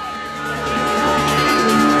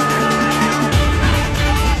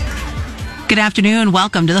Good afternoon.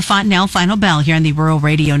 Welcome to the Fontanelle Final Bell here on the Rural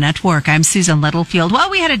Radio Network. I'm Susan Littlefield. Well,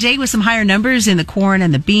 we had a day with some higher numbers in the corn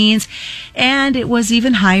and the beans, and it was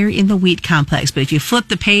even higher in the wheat complex. But if you flip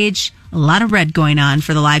the page, a lot of red going on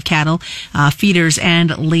for the live cattle, feeders,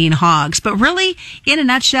 and lean hogs. But really, in a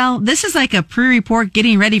nutshell, this is like a pre-report,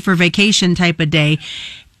 getting ready for vacation type of day.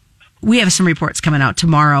 We have some reports coming out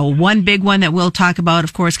tomorrow. One big one that we'll talk about,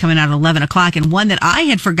 of course, coming out at 11 o'clock, and one that I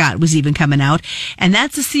had forgot was even coming out, and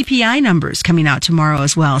that's the CPI numbers coming out tomorrow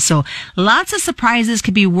as well. So lots of surprises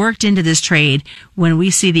could be worked into this trade when we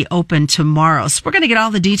see the open tomorrow. So we're going to get all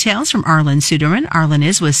the details from Arlan Suderman. Arlan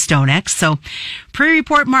is with StoneX. So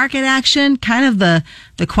pre-report market action, kind of the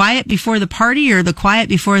quiet before the party, or the quiet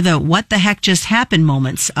before the what the heck just happened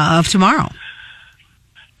moments of tomorrow.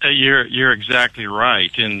 You're exactly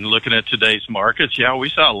right. And looking at today's markets, we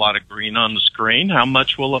saw a lot of green on the screen. How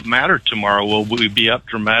much will it matter tomorrow? Will we be up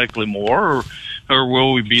dramatically more, or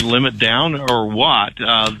will we be limit down, or what?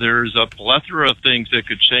 There's a plethora of things that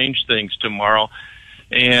could change things tomorrow.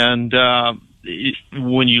 And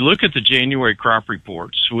when you look at the January crop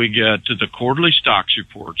reports, we get to the quarterly stocks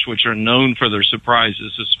reports, which are known for their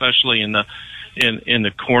surprises, especially in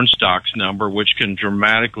the corn stocks number, which can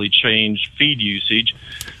dramatically change feed usage.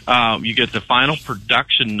 You get the final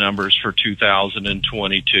production numbers for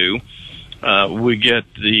 2022. We get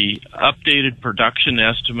the updated production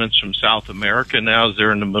estimates from South America now as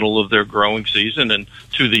they're in the middle of their growing season and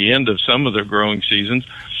to the end of some of their growing seasons.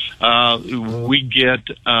 We get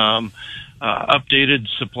updated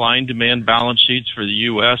supply and demand balance sheets for the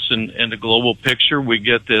U.S. and the global picture. We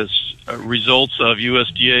get this results of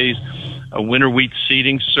USDA's winter wheat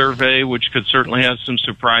seedings survey, which could certainly have some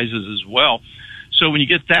surprises as well. So when you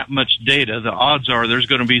get that much data, the odds are there's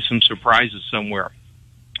going to be some surprises somewhere.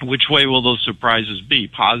 Which way will those surprises be?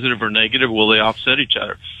 Positive or negative? Will they offset each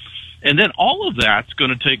other? And then all of that's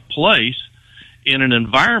going to take place in an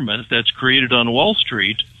environment that's created on Wall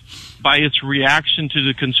Street by its reaction to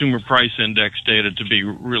the consumer price index data to be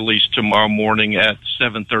released tomorrow morning at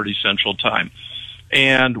 7:30 Central Time.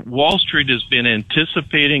 And Wall Street has been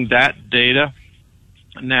anticipating that data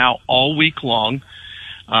now all week long,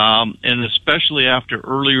 and especially after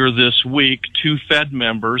earlier this week, two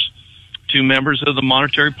members of the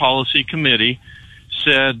Monetary Policy Committee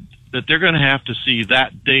said that they're going to have to see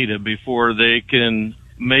that data before they can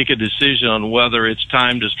make a decision on whether it's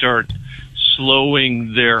time to start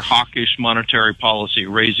slowing their hawkish monetary policy,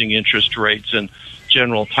 raising interest rates and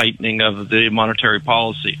general tightening of the monetary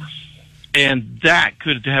policy. And that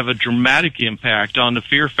could have a dramatic impact on the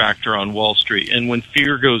fear factor on Wall Street. And when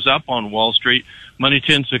fear goes up on Wall Street, money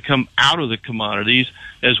tends to come out of the commodities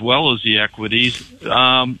as well as the equities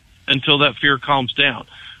until that fear calms down.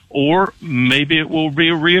 Or maybe it will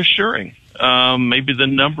be reassuring. Maybe the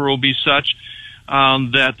number will be such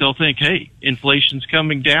that they'll think, hey, inflation's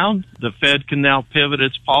coming down. The Fed can now pivot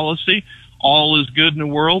its policy. All is good in the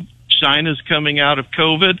world. China's coming out of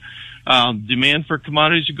COVID. Demand for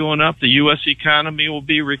commodities are going up. The U.S. economy will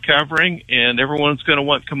be recovering, and everyone's going to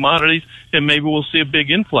want commodities, and maybe we'll see a big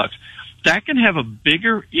influx. That can have a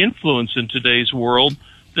bigger influence in today's world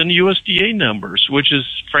than the USDA numbers, which is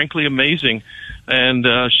frankly amazing and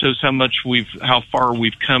shows how far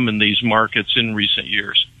we've come in these markets in recent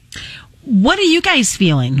years. What are you guys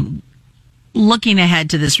feeling looking ahead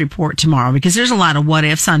to this report tomorrow? Because there's a lot of what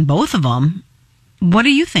ifs on both of them. What are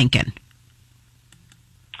you thinking?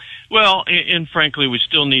 Well, and frankly, we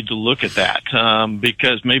still need to look at that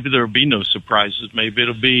because maybe there will be no surprises. Maybe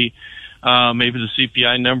it'll be, maybe the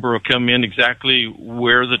CPI number will come in exactly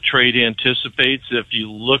where the trade anticipates. If you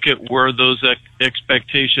look at where those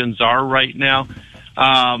expectations are right now,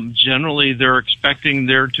 generally they're expecting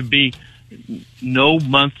there to be no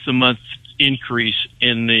month-to-month increase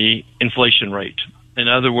in the inflation rate. In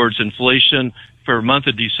other words, inflation for the month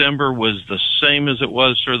of December was the same as it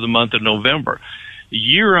was for the month of November.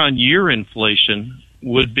 Year-on-year inflation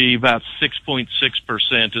would be about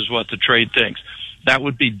 6.6% is what the trade thinks. That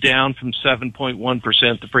would be down from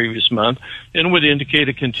 7.1% the previous month and would indicate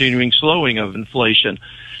a continuing slowing of inflation.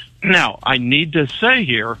 Now, I need to say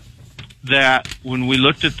here that when we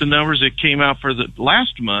looked at the numbers that came out for the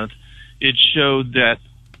last month, it showed that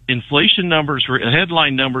inflation numbers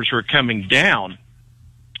headline numbers were coming down,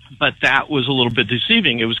 but that was a little bit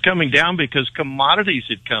deceiving. It was coming down because commodities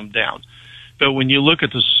had come down. But when you look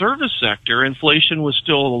at the service sector, inflation was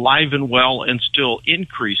still alive and well and still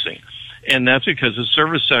increasing. And that's because the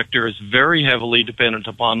service sector is very heavily dependent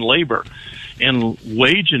upon labor. And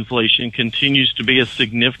wage inflation continues to be a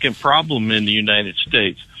significant problem in the United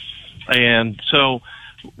States. And so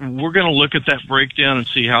we're going to look at that breakdown and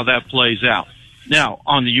see how that plays out. Now,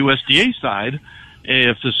 on the USDA side,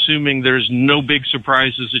 If assuming there's no big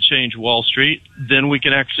surprises that change Wall Street, then we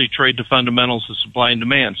can actually trade the fundamentals of supply and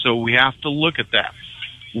demand. So we have to look at that.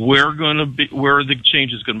 Where are the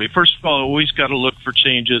changes going to be? First of all, always got to look for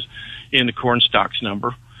changes in the corn stocks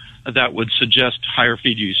number that would suggest higher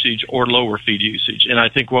feed usage or lower feed usage. And I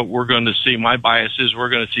think what we're going to see, my bias is we're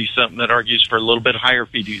going to see something that argues for a little bit higher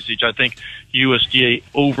feed usage. I think USDA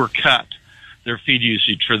overcut their feed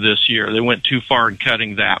usage for this year. They went too far in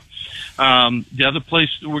cutting that. The other place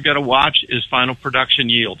that we've got to watch is final production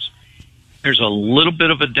yields. There's a little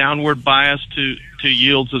bit of a downward bias to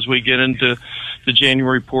yields as we get into the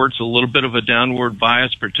January reports, a little bit of a downward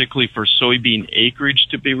bias, particularly for soybean acreage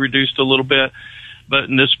to be reduced a little bit. But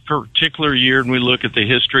in this particular year, when we look at the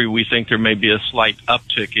history, we think there may be a slight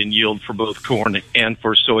uptick in yield for both corn and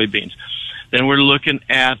for soybeans. Then we're looking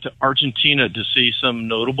at Argentina to see some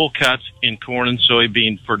notable cuts in corn and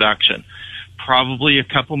soybean production. Probably a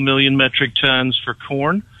couple million metric tons for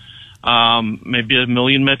corn, maybe 1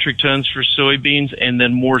 million metric tons for soybeans, and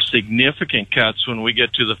then more significant cuts when we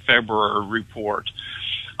get to the February report.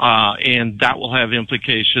 And that will have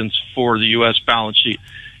implications for the U.S. balance sheet.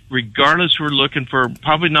 Regardless, we're looking for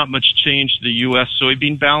probably not much change to the U.S.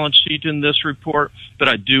 soybean balance sheet in this report, but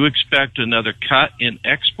I do expect another cut in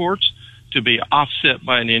exports to be offset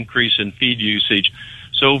by an increase in feed usage.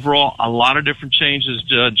 So overall, a lot of different changes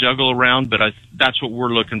to juggle around, but that's what we're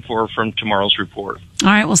looking for from tomorrow's report. All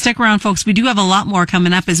right, well, stick around, folks. We do have a lot more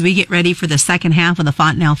coming up as we get ready for the second half of the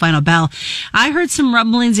Fontanelle Final Bell. I heard some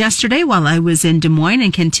rumblings yesterday while I was in Des Moines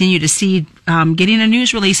and continue to see getting a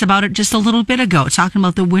news release about it just a little bit ago, talking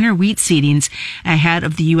about the winter wheat seedings ahead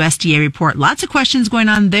of the USDA report. Lots of questions going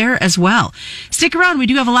on there as well. Stick around. We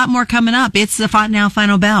do have a lot more coming up. It's the Fontanelle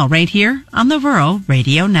Final Bell right here on the Rural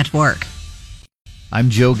Radio Network. I'm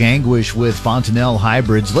Joe Gangwish with Fontanelle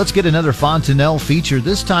Hybrids. Let's get another Fontanelle feature,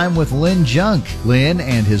 this time with Lynn Junk. Lynn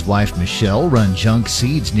and his wife Michelle run Junk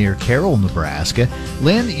Seeds near Carroll, Nebraska.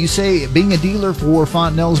 Lynn, you say being a dealer for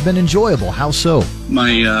Fontanelle has been enjoyable. How so?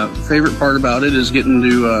 My favorite part about it is getting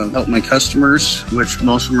to help my customers, which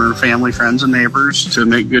most of them are family, friends, and neighbors, to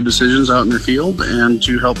make good decisions out in their field and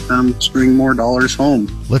to help them bring more dollars home.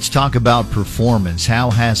 Let's talk about performance.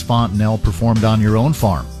 How has Fontanelle performed on your own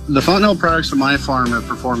farm? The Fontanelle products on my farm have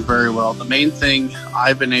performed very well. The main thing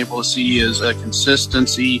I've been able to see is a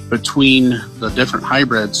consistency between the different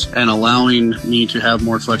hybrids and allowing me to have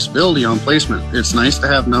more flexibility on placement. It's nice to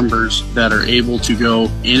have numbers that are able to go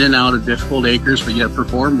in and out of difficult acres, but yet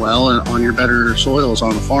perform well on your better soils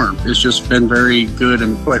on the farm. It's just been very good,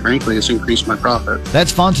 and quite frankly, it's increased my profit.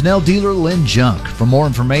 That's Fontanelle dealer Lynn Junk. For more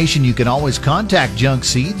information, you can always contact Junk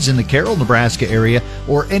Seeds in the Carroll, Nebraska area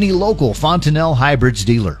or any local Fontanelle Hybrids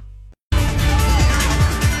dealer.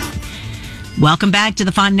 Welcome back to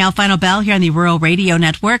the Fontanelle Final Bell here on the Rural Radio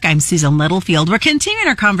Network. I'm Susan Littlefield. We're continuing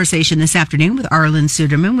our conversation this afternoon with Arlan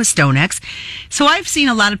Suderman with StoneX. So I've seen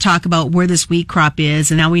a lot of talk about where this wheat crop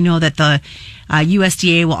is, and now we know that the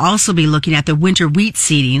USDA will also be looking at the winter wheat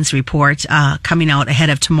seedings report coming out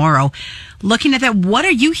ahead of tomorrow. Looking at that, what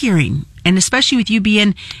are you hearing? And especially with you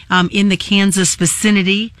being in the Kansas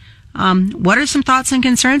vicinity, what are some thoughts and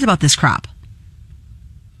concerns about this crop?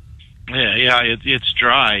 It's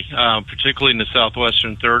dry, particularly in the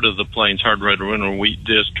southwestern third of the Plains hard red winter wheat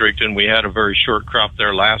district, and we had a very short crop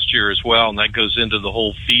there last year as well, and that goes into the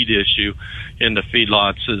whole feed issue in the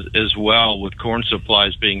feedlots as well, with corn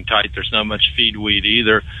supplies being tight. There's not much feed wheat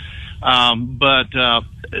either. But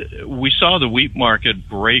we saw the wheat market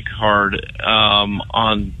break hard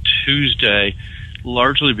on Tuesday,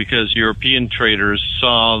 largely because European traders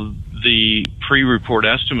saw the pre-report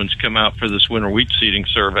estimates come out for this winter wheat seeding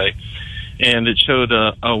survey, and it showed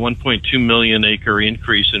a 1.2 million acre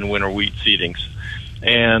increase in winter wheat seedings,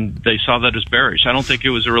 and they saw that as bearish. I don't think it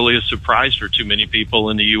was really a surprise for too many people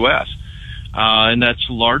in the U.S., and that's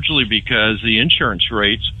largely because the insurance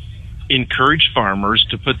rates encourage farmers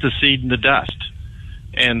to put the seed in the dust,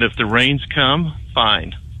 and if the rains come,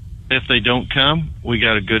 fine. If they don't come, we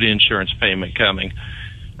got a good insurance payment coming.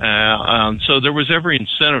 So there was every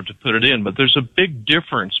incentive to put it in, but there's a big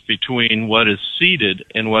difference between what is seeded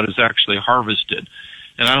and what is actually harvested.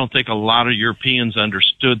 And I don't think a lot of Europeans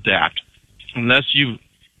understood that. Unless you've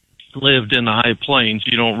lived in the high plains,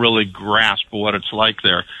 you don't really grasp what it's like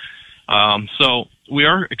there. So we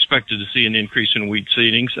are expected to see an increase in wheat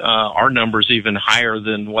seedings. Our number's even higher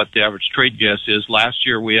than what the average trade guess is. Last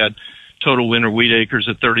year we had total winter wheat acres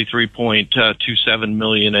at 33.27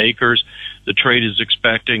 million acres. The trade is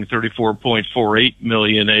expecting 34.48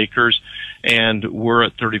 million acres, and we're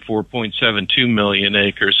at 34.72 million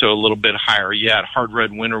acres, so a little bit higher yet. Hard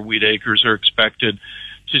red winter wheat acres are expected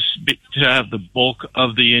to have the bulk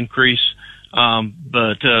of the increase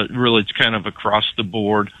But really it's kind of across the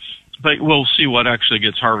board. But we'll see what actually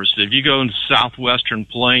gets harvested. If you go into southwestern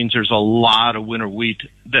plains, there's a lot of winter wheat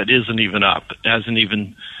that isn't even up, hasn't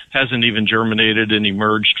even germinated and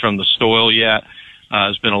emerged from the soil yet.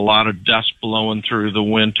 There's been a lot of dust blowing through the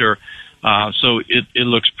winter. So it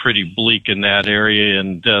looks pretty bleak in that area,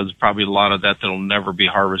 and there's probably a lot of that that'll never be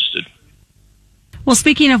harvested. Well,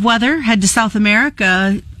 speaking of weather, head to South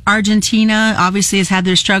America. Argentina obviously has had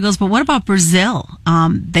their struggles, but what about Brazil?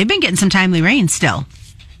 They've been getting some timely rain still.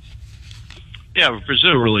 Yeah,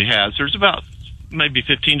 Brazil really has. There's about maybe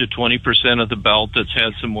 15 to 20% of the belt that's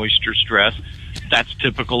had some moisture stress. That's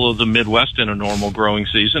typical of the Midwest in a normal growing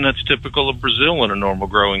season. That's typical of Brazil in a normal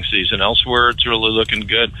growing season. Elsewhere, it's really looking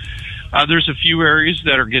good. There's a few areas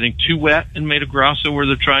that are getting too wet in Mato Grosso where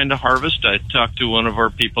they're trying to harvest. I talked to one of our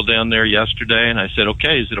people down there yesterday, and I said,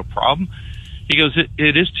 okay, is it a problem? He goes,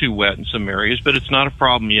 it is too wet in some areas, but it's not a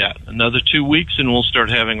problem yet. Another 2 weeks, and we'll start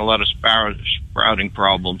having a lot of sprouting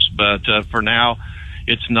problems. But for now,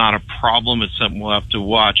 it's not a problem. It's something we'll have to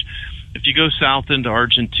watch. If you go south into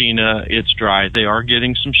Argentina, it's dry. They are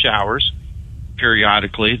getting some showers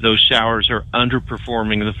periodically. Those showers are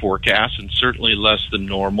underperforming the forecast and certainly less than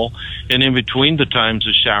normal. And in between the times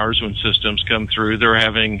of showers, when systems come through, they're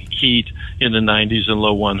having heat in the 90s and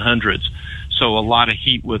low 100s. So a lot of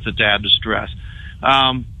heat with the added stress.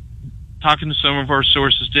 Talking to some of our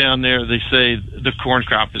sources down there, they say the corn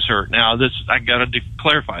crop is hurt. Now, I got to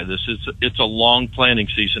clarify this. It's a long planting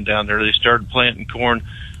season down there. They started planting corn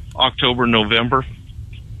October, November,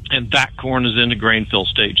 and that corn is in the grain fill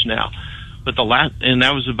stage now. But and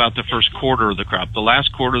that was about the first quarter of the crop. The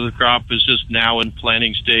last quarter of the crop is just now in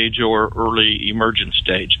planting stage or early emergence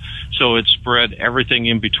stage. So it's spread everything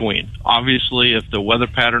in between. Obviously, if the weather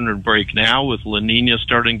pattern would break now with La Nina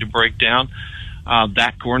starting to break down,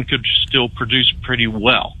 that corn could still produce pretty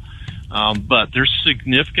well. But there's a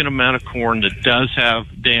significant amount of corn that does have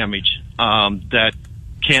damage that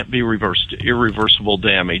can't be reversed, irreversible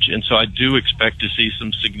damage. And so I do expect to see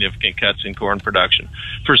some significant cuts in corn production.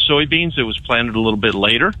 For soybeans, it was planted a little bit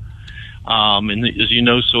later. And as you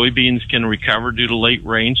know, soybeans can recover due to late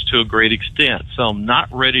rains to a great extent. So I'm not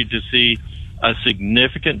ready to see a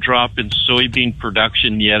significant drop in soybean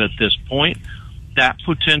production yet at this point. That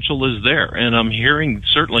potential is there. And I'm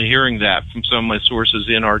certainly hearing that from some of my sources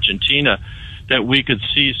in Argentina, that we could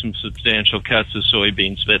see some substantial cuts of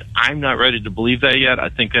soybeans. But I'm not ready to believe that yet. I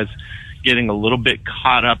think that's getting a little bit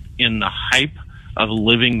caught up in the hype of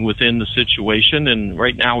living within the situation. And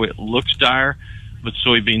right now it looks dire, but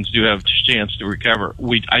soybeans do have a chance to recover.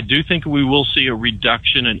 I do think we will see a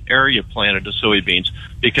reduction in area planted to soybeans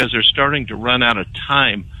because they're starting to run out of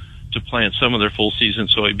time to plant some of their full season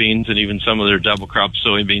soybeans and even some of their double crop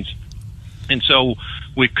soybeans. And so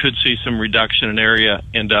we could see some reduction in area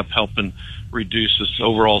end up helping reduce the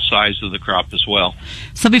overall size of the crop as well.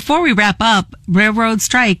 So before we wrap up, railroad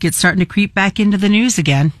strike, it's starting to creep back into the news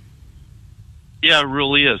again. Yeah, it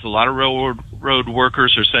really is. A lot of railroad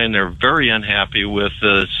workers are saying they're very unhappy with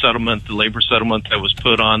the settlement, the labor settlement that was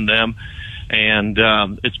put on them. And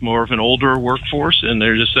it's more of an older workforce, and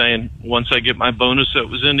they're just saying, once I get my bonus that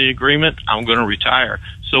was in the agreement, I'm going to retire.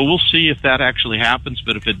 So we'll see if that actually happens,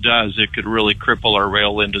 but if it does, it could really cripple our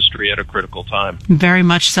rail industry at a critical time. Very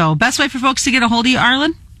much so. Best way for folks to get a hold of you,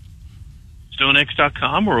 Arlan?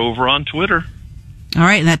 StoneX.com or over on Twitter. All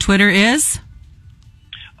right, and that Twitter is?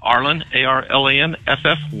 Arlan, Arlan,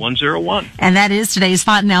 FF101. And that is today's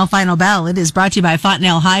Fontanelle Final Bell. It is brought to you by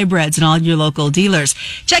Fontanelle Hybrids and all your local dealers.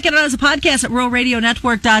 Check it out as a podcast at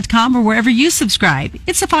ruralradionetwork.com or wherever you subscribe.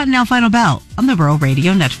 It's the Fontanelle Final Bell on the Rural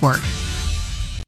Radio Network.